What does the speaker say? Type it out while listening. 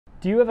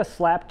Do you have a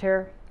slap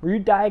tear? Were you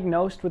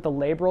diagnosed with a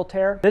labral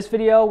tear? This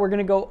video, we're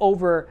gonna go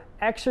over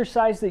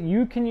exercise that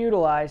you can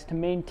utilize to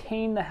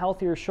maintain the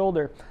healthier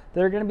shoulder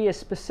that are gonna be as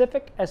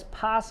specific as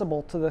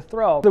possible to the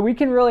throw, so we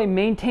can really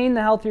maintain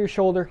the healthier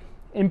shoulder,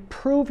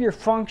 improve your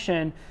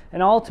function,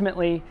 and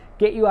ultimately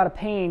get you out of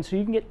pain so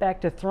you can get back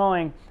to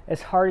throwing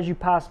as hard as you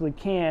possibly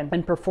can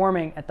and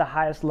performing at the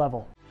highest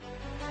level.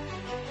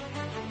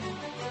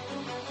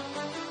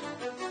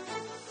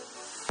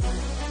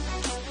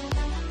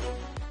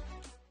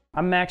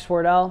 I'm Max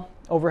Wardell,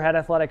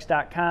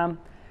 overheadathletics.com.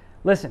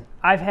 Listen,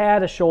 I've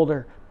had a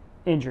shoulder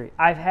injury.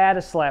 I've had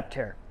a slap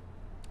tear.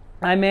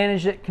 I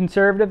managed it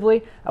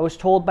conservatively. I was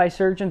told by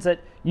surgeons that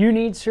you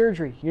need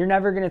surgery. You're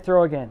never going to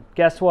throw again.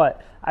 Guess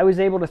what? I was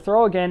able to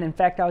throw again. In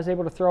fact, I was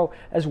able to throw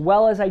as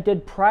well as I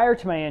did prior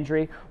to my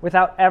injury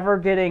without ever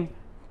getting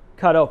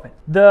cut open.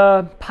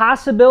 The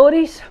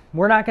possibilities,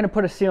 we're not going to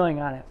put a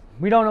ceiling on it.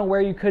 We don't know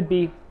where you could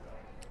be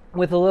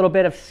with a little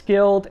bit of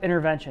skilled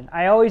intervention.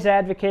 I always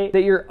advocate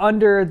that you're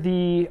under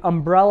the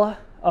umbrella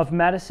of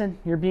medicine.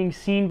 You're being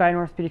seen by an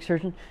orthopedic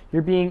surgeon.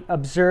 You're being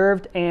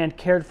observed and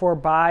cared for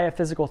by a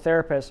physical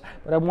therapist.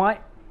 But I want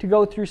to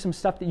go through some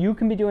stuff that you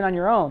can be doing on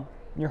your own,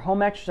 in your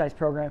home exercise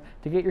program,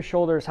 to get your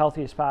shoulder as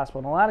healthy as possible.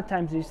 And a lot of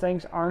times these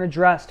things aren't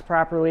addressed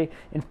properly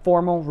in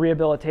formal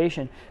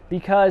rehabilitation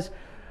because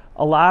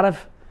a lot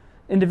of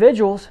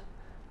individuals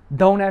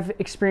don't have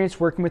experience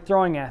working with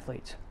throwing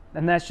athletes.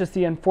 And that's just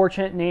the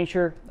unfortunate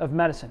nature of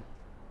medicine.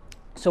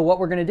 So what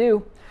we're going to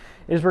do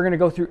is we're going to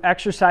go through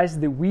exercises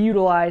that we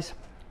utilize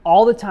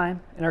all the time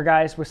in our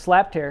guys with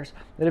slap tears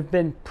that have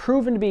been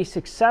proven to be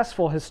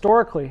successful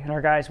historically in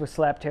our guys with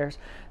slap tears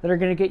that are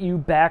going to get you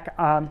back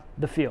on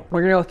the field. We're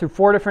going to go through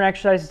 4 different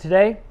exercises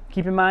today.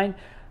 Keep in mind,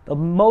 the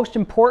most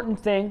important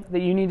thing that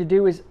you need to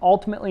do is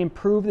ultimately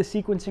improve the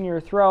sequencing of your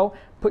throw,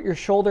 put your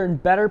shoulder in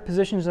better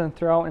positions on the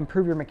throw,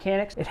 improve your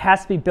mechanics. It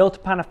has to be built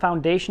upon a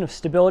foundation of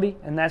stability,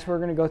 and that's what we're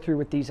going to go through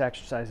with these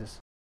exercises.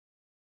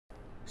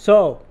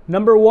 So,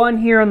 number 1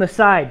 here on the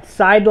side,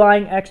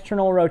 sideline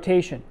external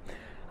rotation.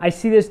 I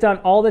see this done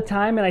all the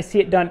time, and I see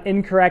it done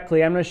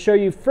incorrectly. I'm going to show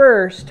you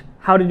first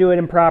how to do it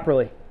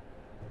improperly.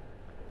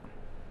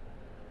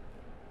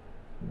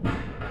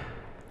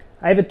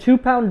 I have a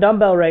 2-pound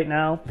dumbbell right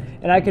now,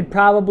 and I could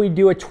probably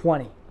do a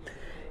 20.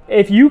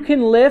 If you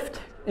can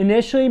lift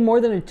initially more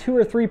than a 2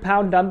 or 3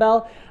 pound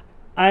dumbbell,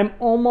 I'm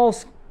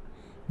almost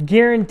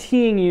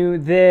guaranteeing you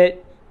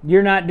that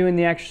you're not doing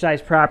the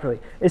exercise properly,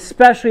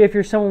 especially if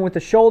you're someone with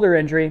a shoulder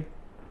injury,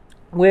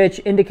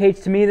 which indicates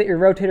to me that your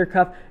rotator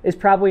cuff is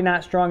probably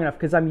not strong enough,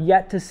 because I'm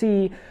yet to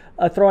see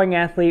a throwing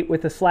athlete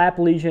with a slap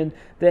lesion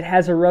that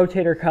has a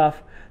rotator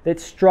cuff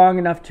that's strong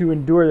enough to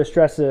endure the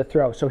stress of the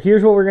throw. So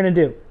here's what we're going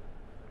to do.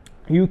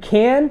 You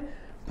can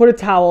put a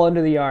towel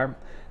under the arm.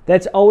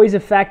 That's always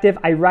effective.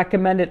 I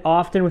recommend it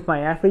often with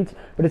my athletes,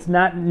 but it's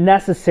not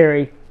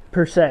necessary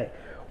per se.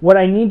 What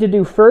I need to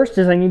do first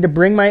is I need to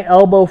bring my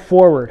elbow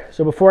forward.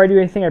 So before I do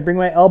anything, I bring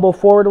my elbow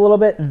forward a little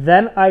bit,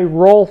 then I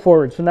roll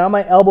forward. So now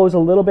my elbow is a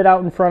little bit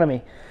out in front of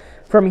me.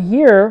 From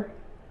here,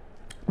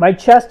 my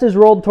chest is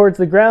rolled towards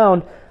the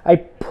ground. I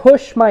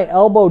push my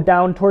elbow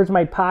down towards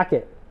my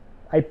pocket.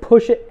 I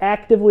push it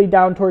actively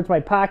down towards my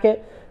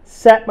pocket,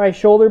 set my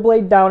shoulder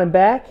blade down and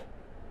back,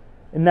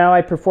 and now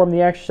I perform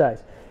the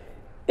exercise.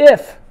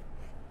 If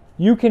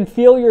you can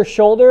feel your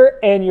shoulder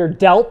and your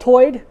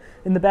deltoid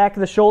in the back of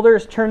the shoulder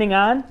is turning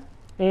on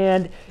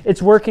and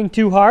it's working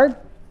too hard,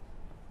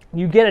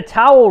 you get a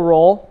towel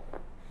roll,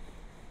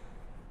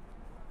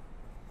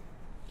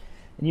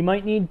 and you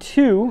might need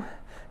 2.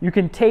 You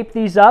can tape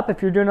these up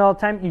if you're doing it all the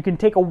time. You can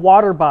take a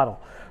water bottle,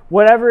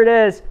 whatever it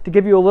is, to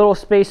give you a little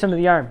space under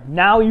the arm.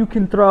 Now you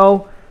can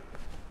throw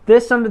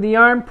this under the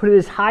arm, put it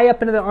as high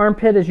up into the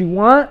armpit as you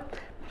want,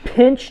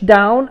 pinch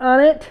down on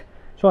it.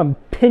 So I'm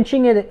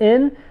pinching it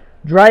in,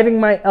 driving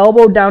my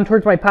elbow down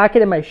towards my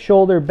pocket and my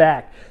shoulder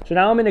back. So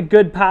now I'm in a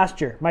good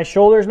posture. My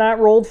shoulder's not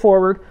rolled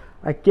forward.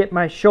 I get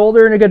my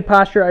shoulder in a good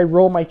posture, I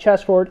roll my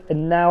chest forward,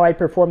 and now I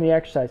perform the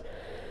exercise.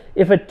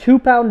 If a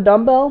 2-pound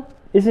dumbbell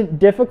isn't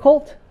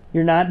difficult,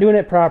 you're not doing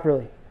it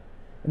properly.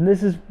 And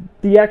this is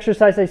the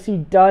exercise I see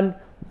done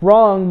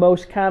wrong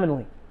most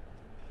commonly.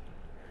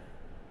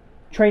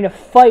 Trying to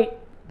fight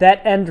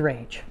that end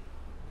range.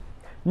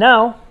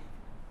 Now,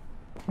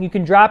 you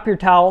can drop your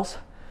towels.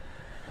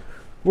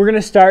 We're going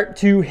to start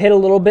to hit a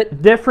little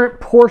bit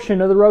different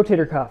portion of the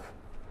rotator cuff.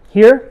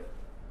 Here,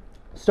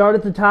 start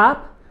at the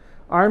top,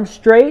 arms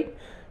straight.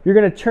 You're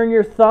going to turn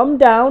your thumb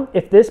down.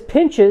 If this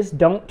pinches,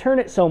 don't turn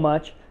it so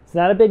much. It's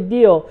not a big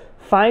deal.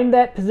 Find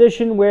that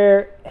position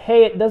where,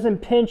 hey, it doesn't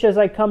pinch as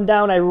I come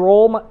down. I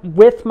roll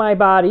with my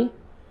body,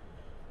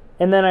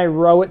 and then I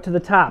row it to the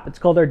top. It's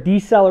called our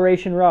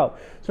deceleration row.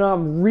 So now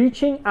I'm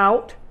reaching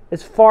out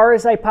as far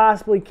as I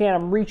possibly can.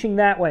 I'm reaching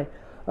that way.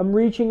 I'm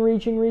reaching,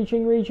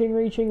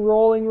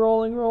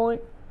 rolling,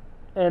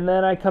 and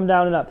then I come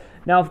down and up.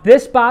 Now, if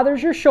this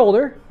bothers your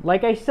shoulder,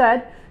 like I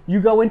said,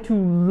 you go into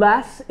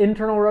less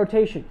internal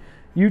rotation.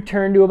 You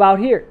turn to about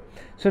here.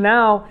 So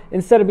now,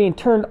 instead of being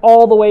turned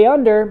all the way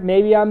under,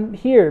 maybe I'm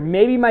here.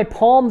 Maybe my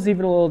palm's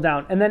even a little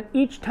down. And then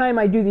each time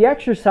I do the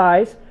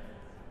exercise,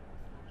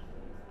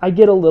 I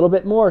get a little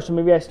bit more. So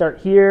maybe I start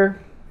here,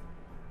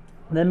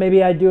 then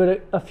maybe I do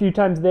it a few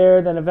times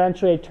there, then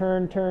eventually I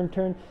turn,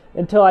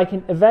 until I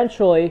can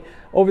eventually,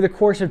 over the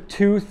course of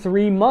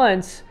 2-3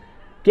 months,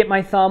 get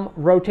my thumb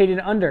rotated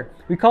under.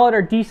 We call it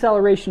our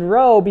deceleration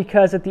row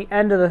because at the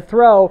end of the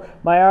throw,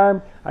 my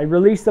arm, I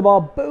release the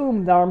ball,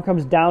 boom, the arm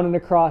comes down and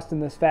across in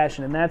this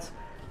fashion. And that's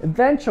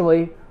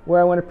eventually where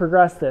I want to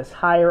progress this.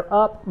 Higher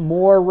up,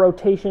 more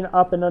rotation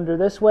up and under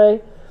this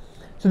way.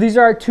 So these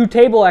are our 2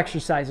 table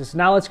exercises.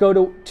 Now let's go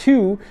to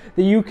 2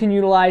 that you can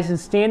utilize in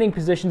standing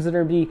positions that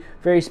are going to be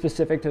very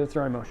specific to the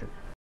throwing motion.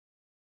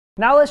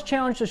 Now let's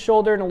challenge the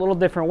shoulder in a little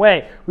different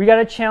way. We got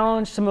to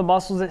challenge some of the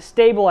muscles that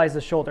stabilize the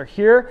shoulder.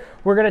 Here,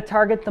 we're going to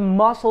target the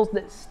muscles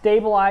that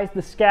stabilize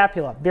the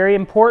scapula. Very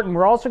important.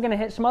 We're also going to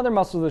hit some other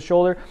muscles of the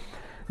shoulder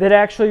that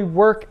actually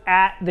work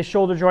at the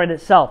shoulder joint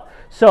itself.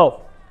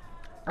 So,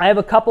 I have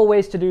a couple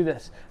ways to do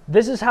this.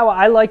 This is how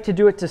I like to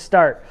do it to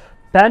start.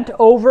 Bent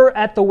over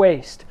at the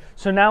waist.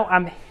 So now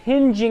I'm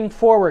hinging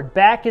forward.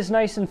 Back is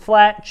nice and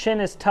flat,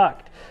 chin is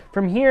tucked.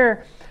 From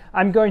here,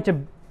 I'm going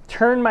to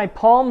turn my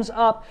palms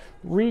up,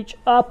 reach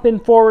up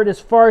and forward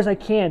as far as I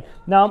can.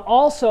 Now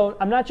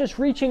I'm not just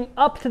reaching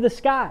up to the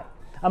sky.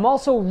 I'm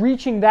also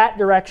reaching that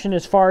direction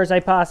as far as I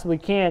possibly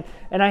can.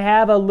 And I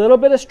have a little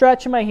bit of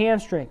stretch in my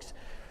hamstrings.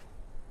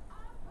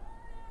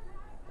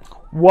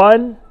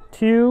 1,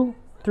 2,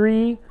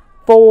 3,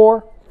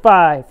 4,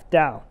 5,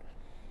 down.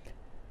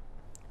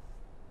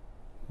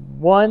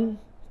 1,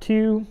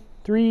 2,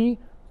 3,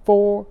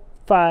 4,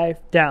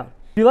 5, down.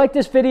 If you like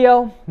this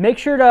video, make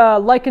sure to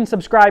like and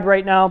subscribe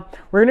right now.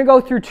 We're going to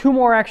go through 2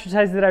 more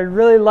exercises that I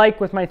really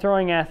like with my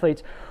throwing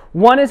athletes.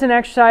 One is an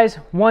exercise,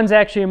 one's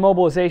actually a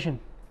mobilization.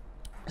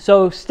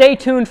 So stay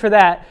tuned for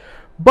that.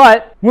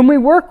 But when we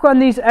work on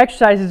these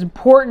exercises, it's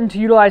important to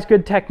utilize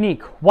good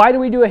technique. Why do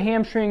we do a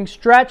hamstring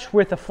stretch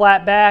with a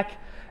flat back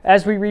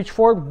as we reach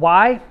forward?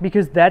 Why?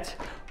 Because that's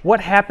what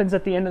happens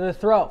at the end of the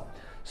throw.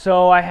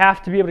 So I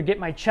have to be able to get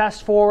my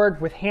chest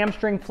forward with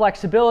hamstring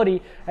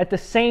flexibility at the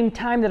same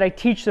time that I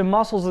teach the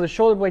muscles of the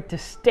shoulder blade to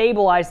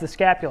stabilize the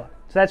scapula.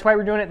 So that's why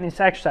we're doing it in this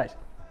exercise.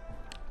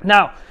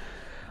 Now,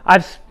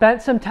 I've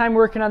spent some time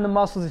working on the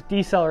muscles that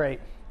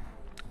decelerate.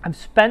 I've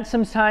spent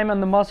some time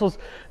on the muscles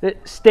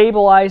that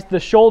stabilize the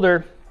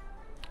shoulder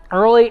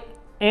early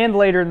and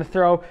later in the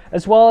throw,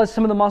 as well as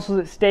some of the muscles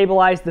that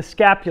stabilize the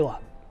scapula.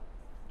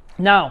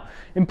 Now,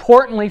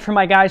 importantly for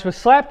my guys with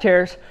slap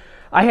tears,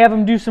 I have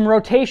them do some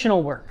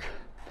rotational work.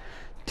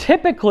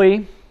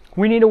 Typically,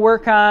 we need to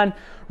work on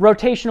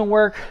rotational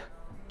work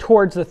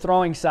towards the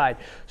throwing side.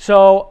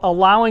 So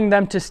allowing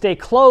them to stay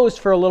closed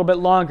for a little bit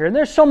longer. And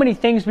there's so many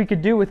things we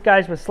could do with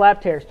guys with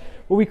slap tears,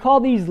 but we call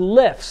these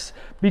lifts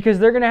because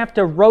they're going to have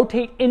to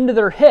rotate into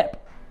their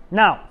hip.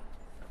 Now,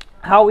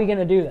 how are we going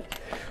to do that?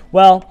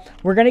 Well,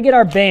 we're going to get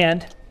our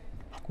band,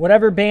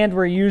 whatever band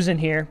we're using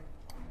here,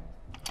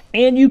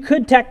 and you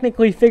could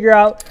technically figure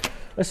out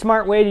a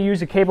smart way to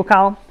use a cable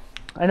column.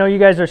 I know you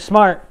guys are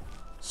smart,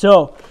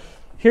 so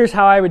here's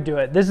how I would do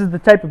it. This is the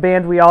type of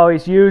band we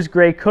always use,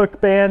 Gray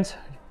Cook bands.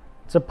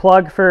 It's a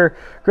plug for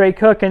Gray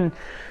Cook and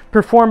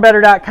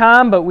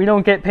PerformBetter.com, but we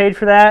don't get paid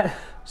for that.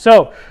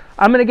 So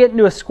I'm going to get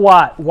into a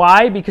squat.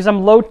 Why? Because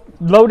I'm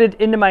loaded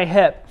into my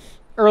hip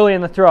early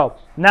in the throw.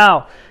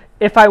 Now,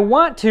 if I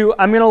want to,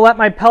 I'm going to let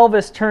my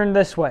pelvis turn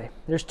this way.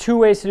 There's 2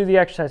 ways to do the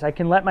exercise. I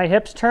can let my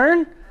hips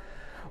turn,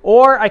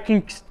 or I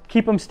can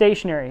keep them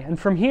stationary. And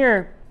from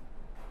here,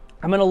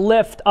 I'm going to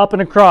lift up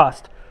and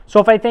across. So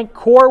if I think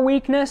core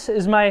weakness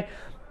is my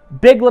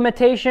big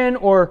limitation,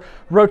 or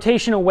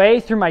rotation away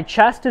through my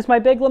chest is my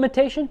big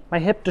limitation, my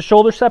hip to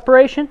shoulder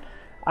separation,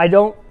 I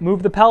don't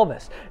move the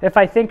pelvis. If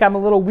I think I'm a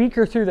little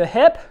weaker through the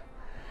hip,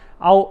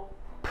 I'll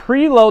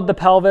preload the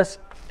pelvis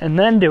and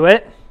then do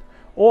it,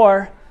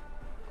 or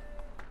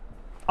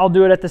I'll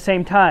do it at the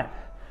same time.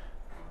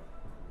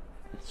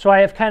 So I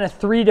have kind of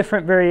 3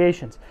 different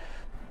variations.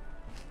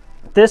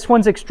 This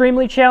one's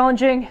extremely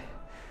challenging.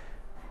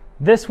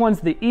 This one's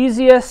the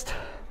easiest.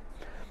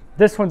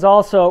 This one's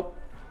also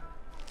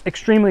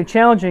extremely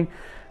challenging.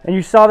 And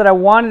you saw that I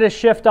wanted to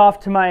shift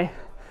off to my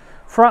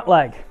front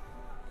leg.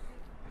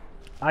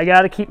 I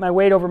got to keep my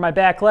weight over my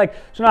back leg.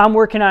 So now I'm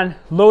working on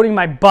loading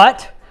my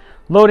butt,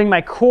 loading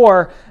my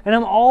core, and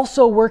I'm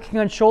also working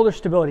on shoulder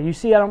stability. You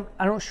see, I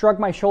don't shrug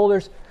my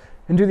shoulders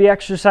and do the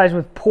exercise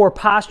with poor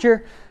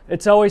posture.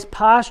 It's always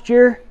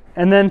posture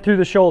and then through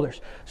the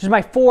shoulders. This is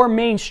my 4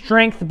 main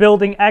strength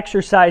building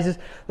exercises.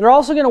 They're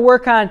also going to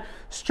work on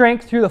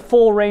strength through the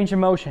full range of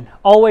motion.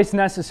 Always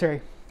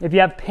necessary. If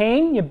you have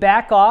pain, you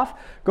back off,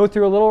 go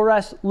through a little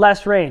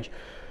less range.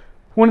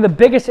 One of the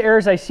biggest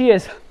errors I see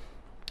is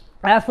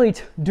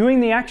athletes doing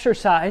the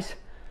exercise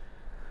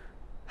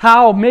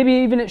how maybe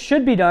even it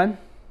should be done,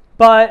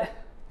 but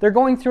they're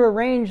going through a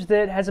range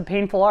that has a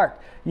painful arc.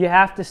 You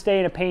have to stay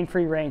in a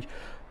pain-free range.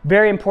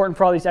 Very important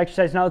for all these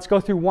exercises. Now let's go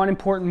through one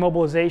important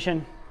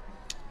mobilization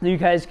that you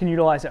guys can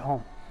utilize at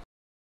home.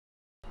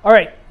 All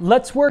right,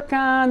 let's work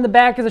on the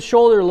back of the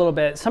shoulder a little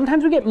bit.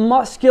 Sometimes we get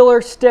muscular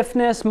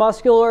stiffness,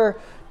 muscular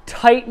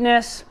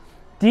tightness,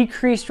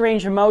 decreased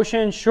range of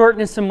motion,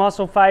 shortness of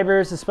muscle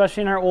fibers,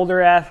 especially in our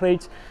older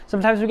athletes.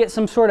 Sometimes we get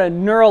some sort of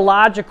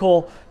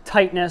neurological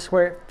tightness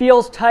where it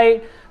feels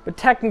tight, but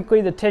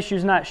technically the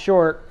tissue's not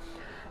short.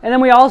 And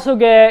then we also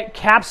get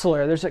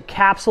capsular. There's a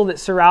capsule that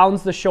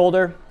surrounds the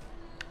shoulder,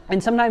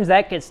 and sometimes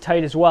that gets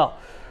tight as well.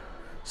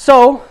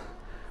 So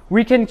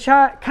we can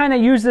kind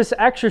of use this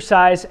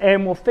exercise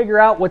and we'll figure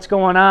out what's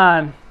going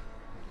on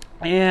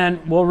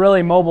and we'll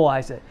really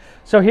mobilize it.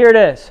 So here it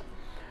is.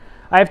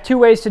 I have two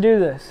ways to do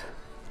this.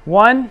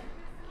 One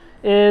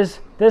is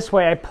this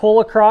way. I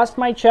pull across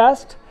my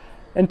chest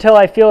until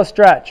I feel a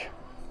stretch.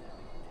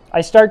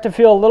 I start to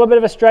feel a little bit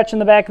of a stretch in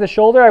the back of the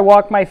shoulder. I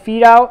walk my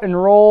feet out and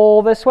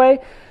roll this way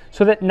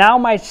so that now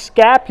my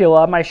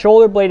scapula, my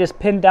shoulder blade, is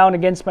pinned down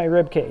against my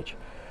rib cage.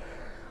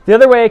 The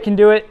other way I can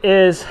do it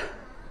is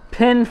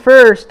pin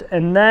first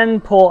and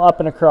then pull up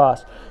and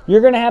across.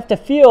 You're going to have to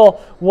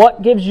feel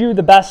what gives you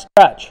the best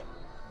stretch.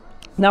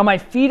 Now my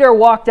feet are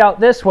walked out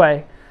this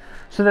way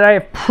so that I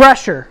have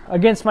pressure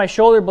against my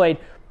shoulder blade,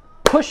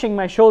 pushing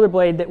my shoulder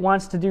blade that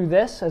wants to do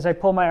this. As I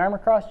pull my arm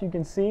across, you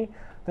can see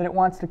that it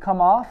wants to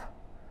come off.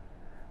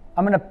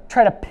 I'm going to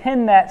try to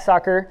pin that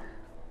sucker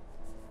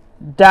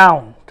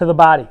down to the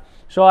body.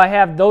 So I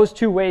have those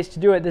two ways to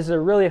do it. This is a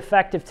really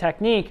effective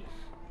technique.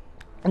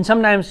 And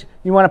sometimes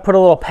you want to put a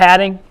little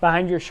padding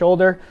behind your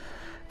shoulder.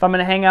 If I'm going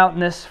to hang out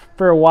in this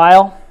for a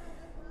while,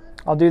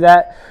 I'll do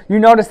that. You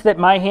notice that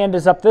my hand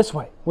is up this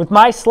way. With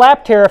my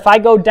slap tear, if I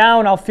go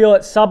down, I'll feel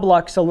it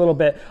sublux a little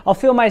bit. I'll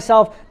feel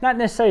myself, not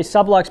necessarily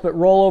sublux, but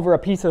roll over a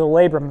piece of the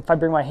labrum if I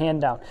bring my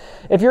hand down.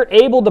 If you're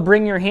able to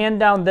bring your hand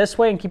down this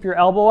way and keep your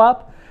elbow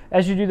up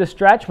as you do the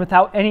stretch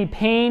without any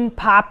pain,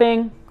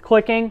 popping,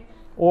 clicking,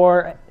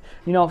 or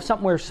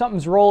something where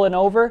something's rolling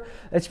over,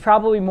 it's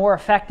probably more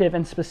effective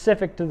and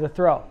specific to the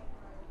throw.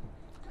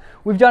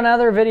 We've done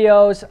other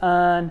videos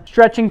on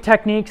stretching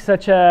techniques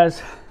such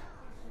as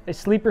a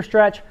sleeper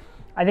stretch.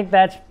 I think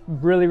that's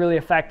really, really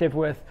effective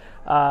with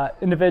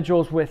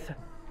individuals with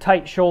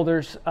tight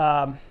shoulders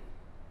and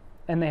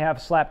they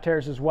have slap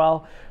tears as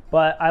well.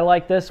 But I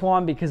like this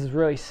one because it's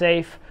really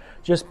safe,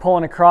 just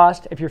pulling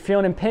across. If you're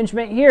feeling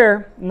impingement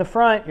here in the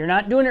front, you're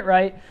not doing it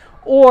right,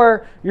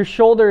 or your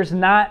shoulder is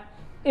not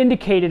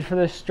indicated for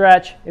this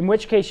stretch, in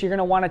which case you're going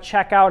to want to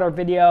check out our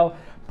video,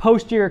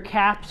 posterior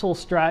capsule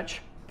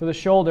stretch for the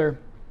shoulder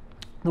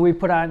that we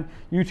put on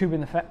YouTube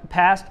in the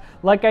past.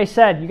 Like I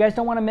said, you guys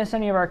don't want to miss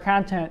any of our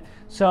content,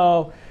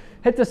 so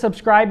hit the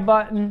subscribe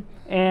button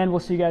and we'll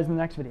see you guys in the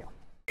next video.